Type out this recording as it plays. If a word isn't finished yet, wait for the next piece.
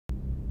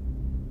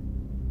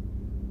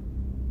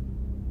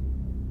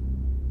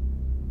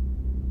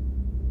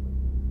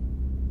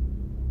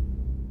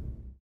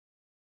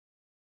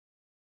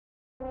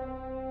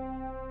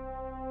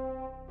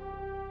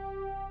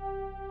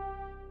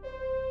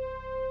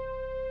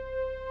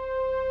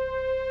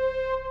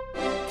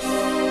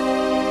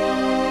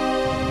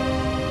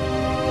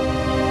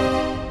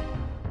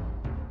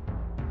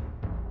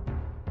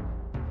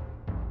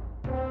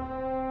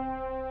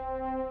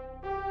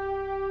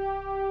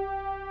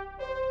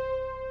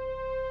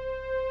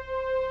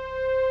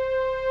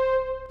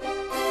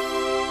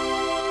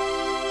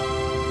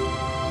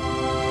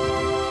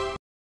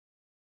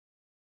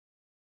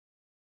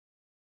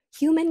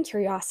Human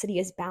curiosity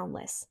is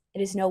boundless.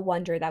 It is no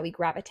wonder that we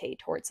gravitate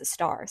towards the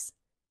stars.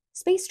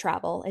 Space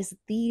travel is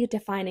the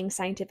defining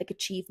scientific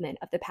achievement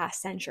of the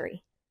past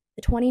century.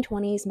 The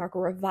 2020s mark a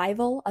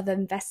revival of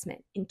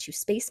investment into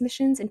space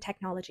missions and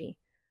technology,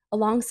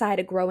 alongside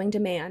a growing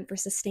demand for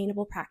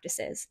sustainable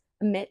practices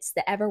amidst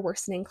the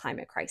ever-worsening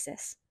climate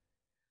crisis.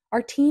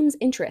 Our team's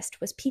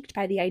interest was piqued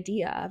by the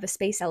idea of a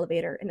space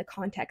elevator in the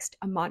context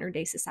of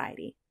modern-day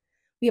society.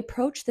 We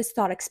approached this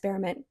thought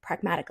experiment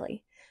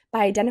pragmatically,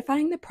 by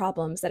identifying the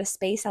problems that a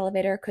space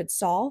elevator could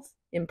solve,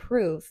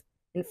 improve,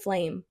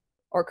 inflame,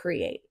 or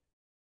create.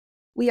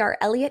 We are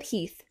Elliot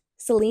Heath,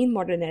 Selin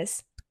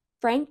Mordeniz,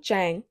 Frank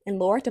Zhang, and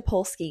Laura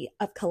Topolski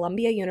of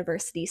Columbia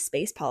University's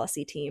Space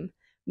Policy Team,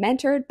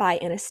 mentored by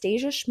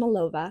Anastasia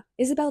Shmalova,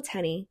 Isabel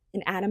Tenney,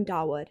 and Adam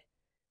Dawood.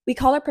 We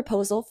call our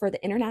proposal for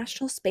the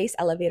International Space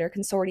Elevator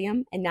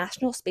Consortium and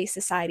National Space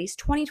Society's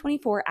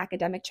 2024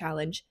 Academic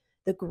Challenge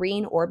the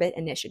Green Orbit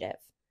Initiative.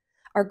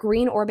 Our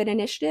Green Orbit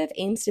Initiative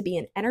aims to be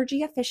an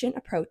energy-efficient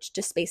approach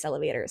to space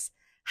elevators,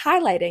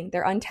 highlighting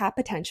their untapped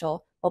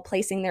potential while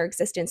placing their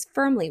existence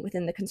firmly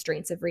within the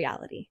constraints of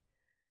reality.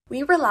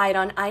 We relied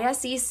on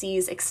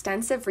ISEC's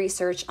extensive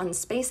research on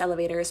space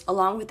elevators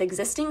along with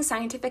existing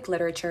scientific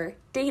literature,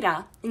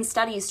 data, and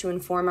studies to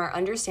inform our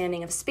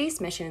understanding of space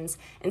missions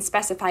and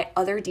specify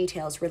other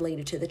details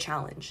related to the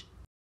challenge.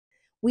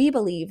 We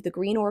believe the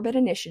Green Orbit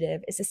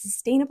Initiative is a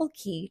sustainable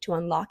key to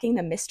unlocking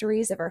the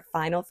mysteries of our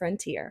final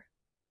frontier.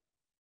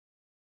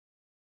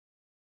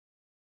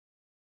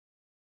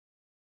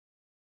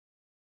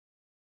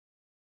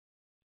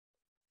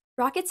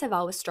 Rockets have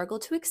always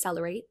struggled to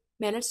accelerate,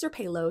 manage their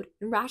payload,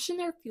 and ration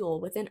their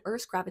fuel within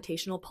Earth's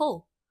gravitational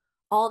pull.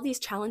 All of these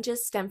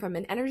challenges stem from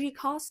an energy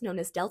cost known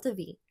as delta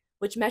V,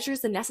 which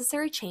measures the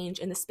necessary change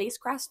in the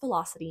spacecraft's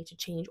velocity to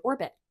change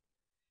orbit.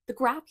 The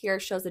graph here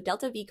shows the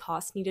delta V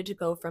cost needed to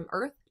go from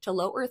Earth to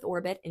low Earth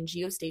orbit and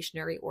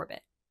geostationary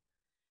orbit.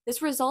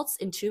 This results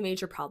in two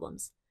major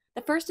problems.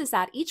 The first is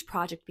that each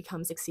project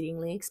becomes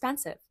exceedingly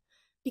expensive.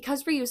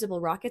 Because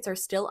reusable rockets are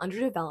still under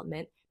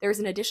development, there is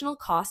an additional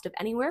cost of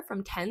anywhere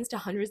from tens to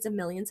hundreds of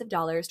millions of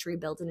dollars to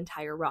rebuild an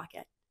entire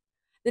rocket.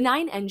 The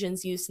 9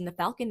 engines used in the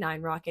Falcon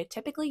 9 rocket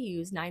typically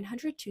use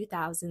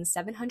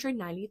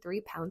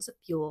 902,793 pounds of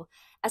fuel,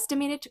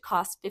 estimated to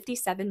cost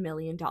 $57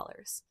 million.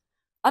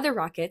 Other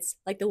rockets,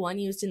 like the one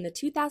used in the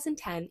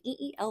 2010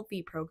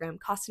 EELV program,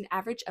 cost an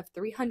average of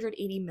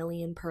 $380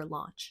 million per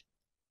launch.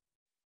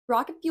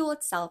 Rocket fuel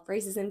itself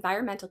raises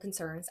environmental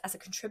concerns as a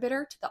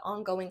contributor to the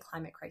ongoing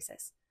climate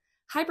crisis.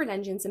 Hybrid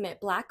engines emit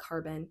black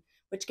carbon,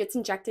 which gets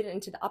injected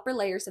into the upper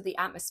layers of the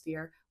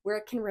atmosphere, where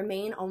it can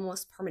remain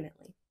almost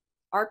permanently.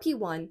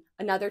 RP-1,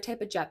 another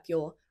type of jet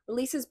fuel,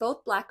 releases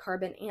both black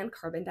carbon and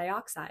carbon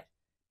dioxide.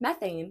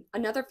 Methane,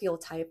 another fuel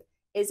type,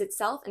 is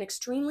itself an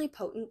extremely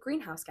potent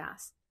greenhouse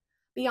gas.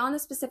 Beyond the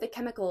specific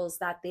chemicals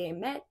that they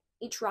emit,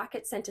 each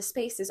rocket sent to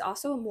space is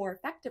also a more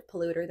effective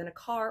polluter than a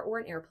car or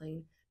an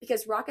airplane,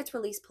 because rockets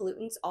release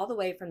pollutants all the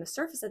way from the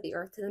surface of the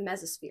Earth to the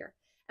mesosphere,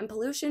 and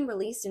pollution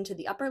released into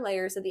the upper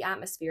layers of the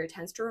atmosphere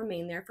tends to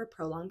remain there for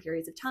prolonged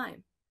periods of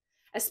time.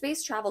 As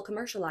space travel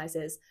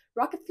commercializes,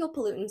 rocket fuel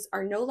pollutants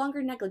are no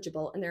longer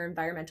negligible in their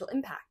environmental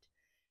impact.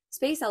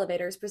 Space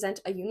elevators present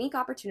a unique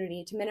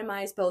opportunity to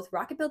minimize both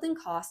rocket building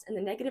costs and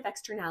the negative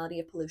externality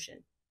of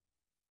pollution.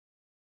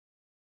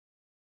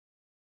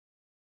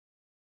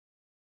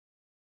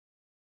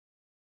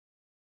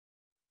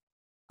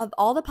 Of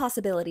all the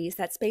possibilities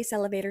that space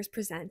elevators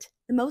present,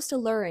 the most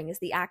alluring is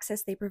the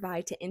access they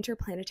provide to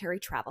interplanetary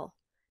travel.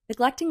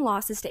 Neglecting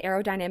losses to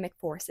aerodynamic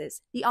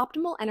forces, the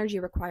optimal energy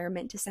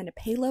requirement to send a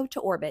payload to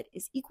orbit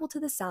is equal to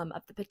the sum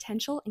of the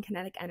potential and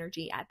kinetic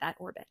energy at that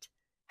orbit.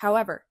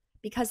 However,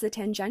 because the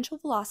tangential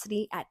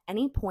velocity at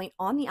any point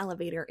on the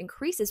elevator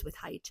increases with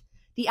height,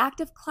 the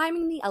act of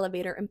climbing the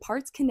elevator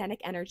imparts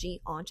kinetic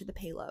energy onto the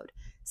payload,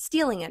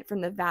 stealing it from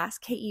the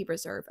vast KE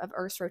reserve of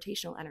Earth's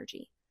rotational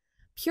energy.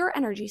 Pure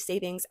energy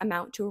savings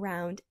amount to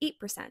around 8%,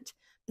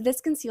 but this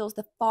conceals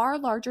the far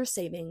larger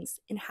savings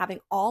in having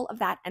all of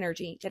that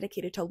energy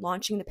dedicated to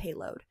launching the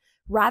payload,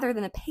 rather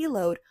than the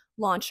payload,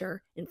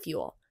 launcher, and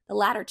fuel, the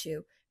latter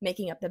two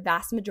making up the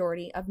vast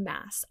majority of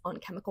mass on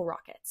chemical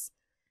rockets.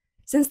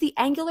 Since the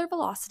angular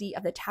velocity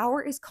of the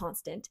tower is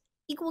constant,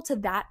 equal to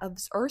that of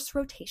Earth's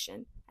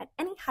rotation, at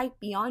any height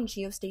beyond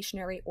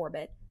geostationary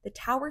orbit, the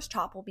tower's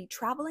top will be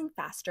traveling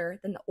faster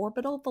than the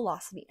orbital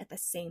velocity at the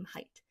same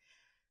height.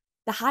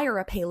 The higher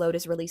a payload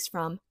is released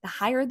from, the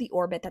higher the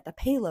orbit that the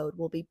payload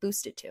will be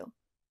boosted to.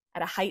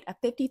 At a height of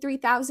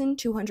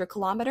 53,200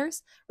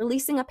 kilometers,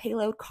 releasing a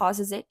payload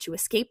causes it to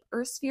escape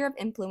Earth's sphere of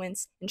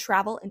influence and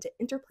travel into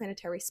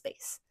interplanetary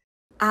space.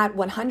 At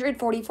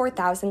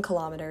 144,000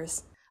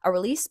 kilometers, a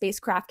released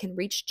spacecraft can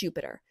reach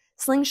Jupiter,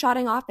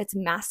 slingshotting off its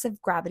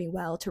massive gravity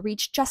well to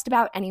reach just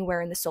about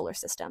anywhere in the solar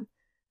system.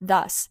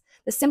 Thus,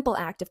 the simple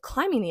act of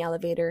climbing the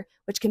elevator,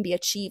 which can be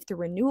achieved through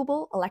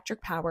renewable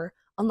electric power,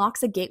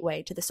 unlocks a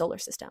gateway to the solar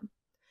system.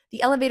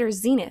 The elevator's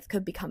zenith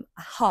could become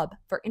a hub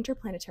for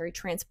interplanetary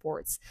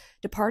transports,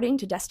 departing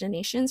to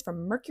destinations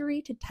from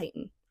Mercury to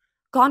Titan.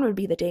 Gone would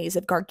be the days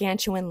of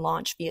gargantuan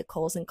launch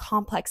vehicles and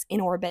complex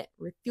in-orbit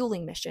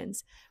refueling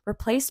missions,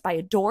 replaced by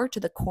a door to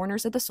the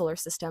corners of the solar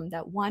system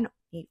that one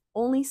need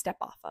only step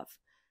off of.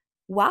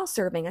 While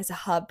serving as a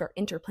hub for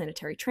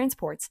interplanetary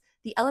transports,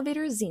 the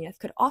elevator's zenith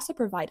could also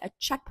provide a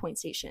checkpoint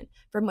station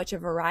from which a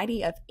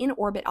variety of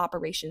in-orbit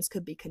operations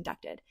could be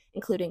conducted,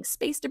 including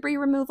space debris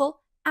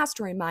removal,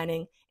 asteroid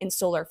mining, and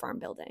solar farm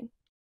building.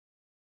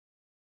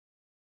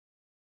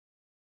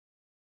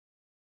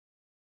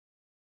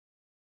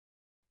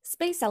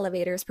 Space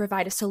elevators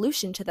provide a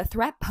solution to the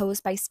threat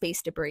posed by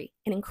space debris,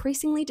 an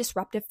increasingly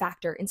disruptive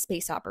factor in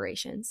space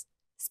operations.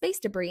 Space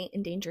debris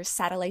endangers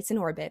satellites in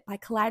orbit by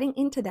colliding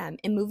into them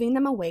and moving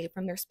them away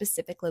from their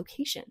specific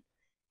location.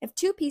 If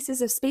two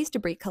pieces of space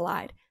debris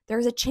collide, there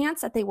is a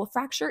chance that they will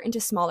fracture into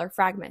smaller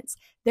fragments,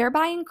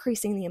 thereby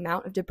increasing the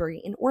amount of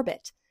debris in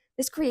orbit.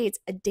 This creates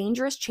a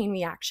dangerous chain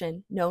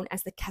reaction known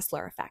as the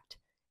Kessler effect.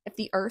 If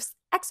the Earth's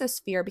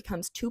exosphere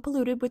becomes too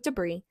polluted with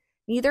debris,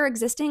 neither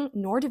existing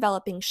nor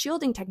developing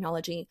shielding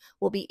technology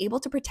will be able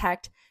to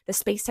protect the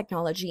space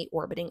technology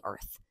orbiting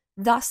Earth.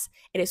 Thus,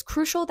 it is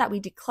crucial that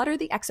we declutter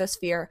the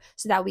exosphere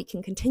so that we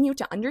can continue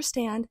to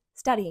understand,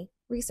 study,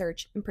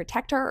 research, and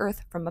protect our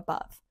Earth from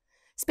above.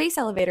 Space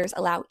elevators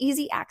allow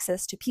easy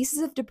access to pieces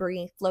of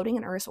debris floating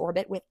in Earth's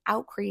orbit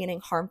without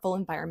creating harmful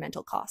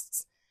environmental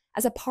costs.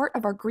 As a part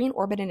of our Green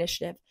Orbit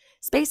initiative,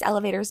 space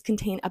elevators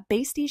contain a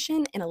base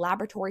station and a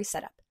laboratory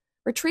setup.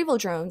 Retrieval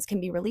drones can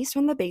be released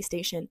from the base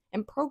station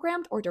and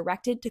programmed or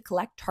directed to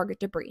collect target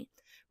debris.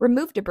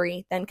 Removed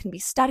debris then can be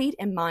studied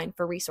and mined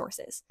for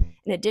resources.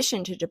 In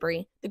addition to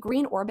debris, the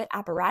Green Orbit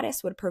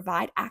apparatus would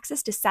provide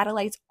access to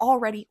satellites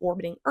already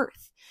orbiting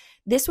Earth.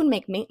 This would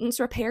make maintenance,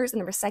 repairs,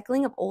 and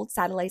recycling of old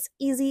satellites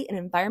easy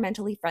and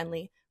environmentally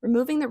friendly,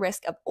 removing the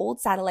risk of old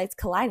satellites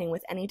colliding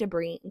with any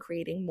debris and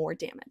creating more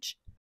damage.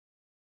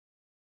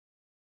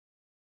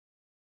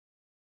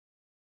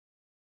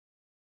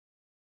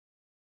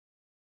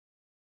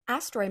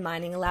 Asteroid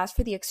mining allows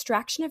for the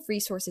extraction of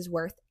resources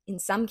worth, in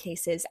some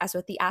cases, as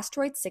with the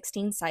asteroid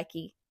 16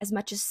 Psyche, as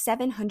much as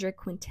 $700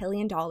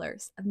 quintillion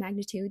of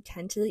magnitude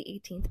 10 to the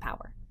 18th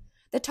power.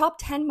 The top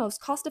 10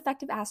 most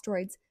cost-effective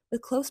asteroids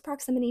with close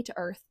proximity to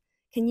Earth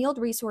can yield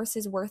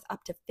resources worth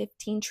up to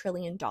 $15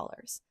 trillion.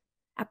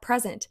 At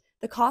present,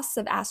 the costs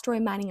of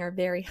asteroid mining are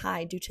very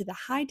high due to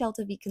the high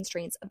delta-V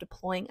constraints of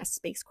deploying a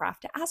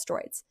spacecraft to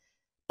asteroids.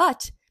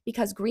 But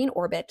because Green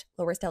Orbit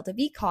lowers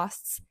delta-V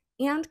costs,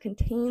 and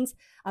contains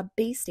a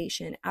base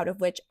station out of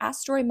which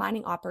asteroid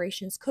mining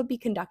operations could be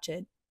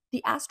conducted,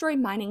 the asteroid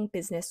mining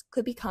business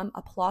could become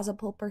a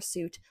plausible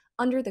pursuit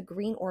under the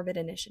Green Orbit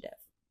initiative.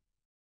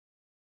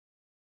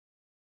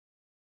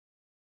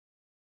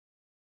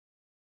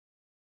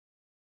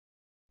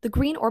 The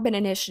Green Orbit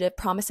initiative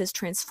promises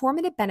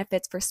transformative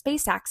benefits for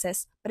space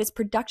access, but its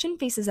production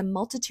faces a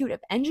multitude of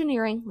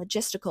engineering,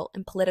 logistical,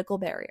 and political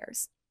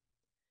barriers.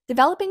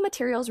 Developing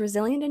materials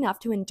resilient enough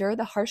to endure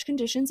the harsh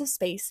conditions of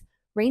space,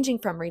 ranging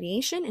from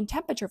radiation and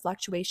temperature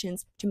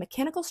fluctuations to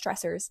mechanical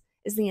stressors,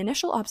 is the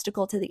initial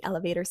obstacle to the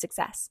elevator's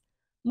success.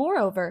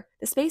 Moreover,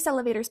 the space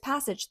elevator's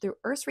passage through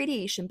Earth's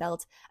radiation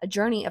belt, a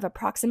journey of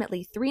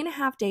approximately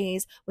 3.5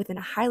 days within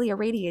a highly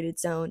irradiated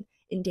zone,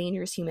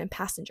 endangers human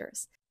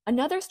passengers.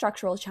 Another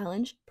structural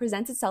challenge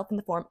presents itself in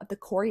the form of the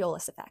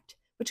Coriolis effect,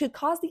 which could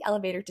cause the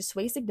elevator to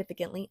sway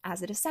significantly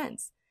as it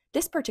ascends.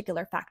 This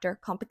particular factor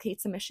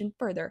complicates the mission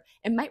further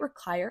and might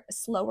require a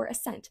slower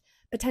ascent,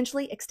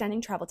 potentially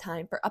extending travel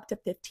time for up to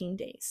 15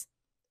 days.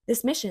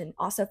 This mission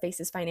also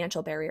faces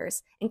financial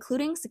barriers,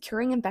 including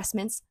securing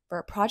investments for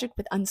a project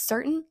with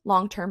uncertain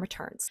long-term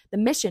returns. The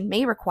mission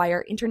may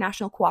require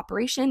international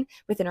cooperation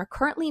within our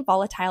currently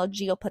volatile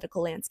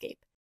geopolitical landscape.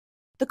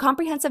 The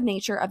comprehensive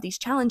nature of these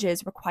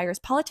challenges requires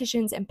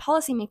politicians and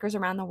policymakers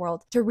around the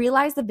world to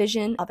realize the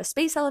vision of a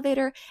space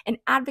elevator and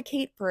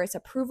advocate for its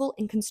approval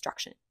and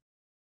construction.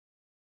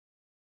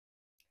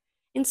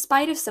 In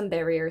spite of some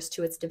barriers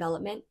to its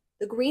development,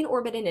 the Green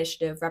Orbit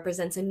Initiative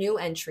represents a new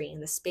entry in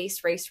the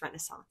space race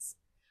renaissance.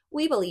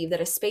 We believe that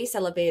a space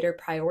elevator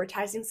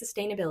prioritizing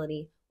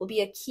sustainability will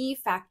be a key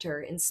factor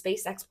in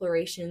space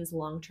exploration's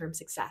long-term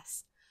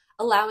success,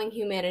 allowing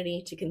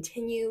humanity to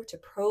continue to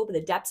probe the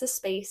depths of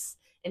space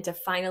and to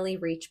finally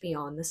reach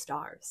beyond the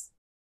stars.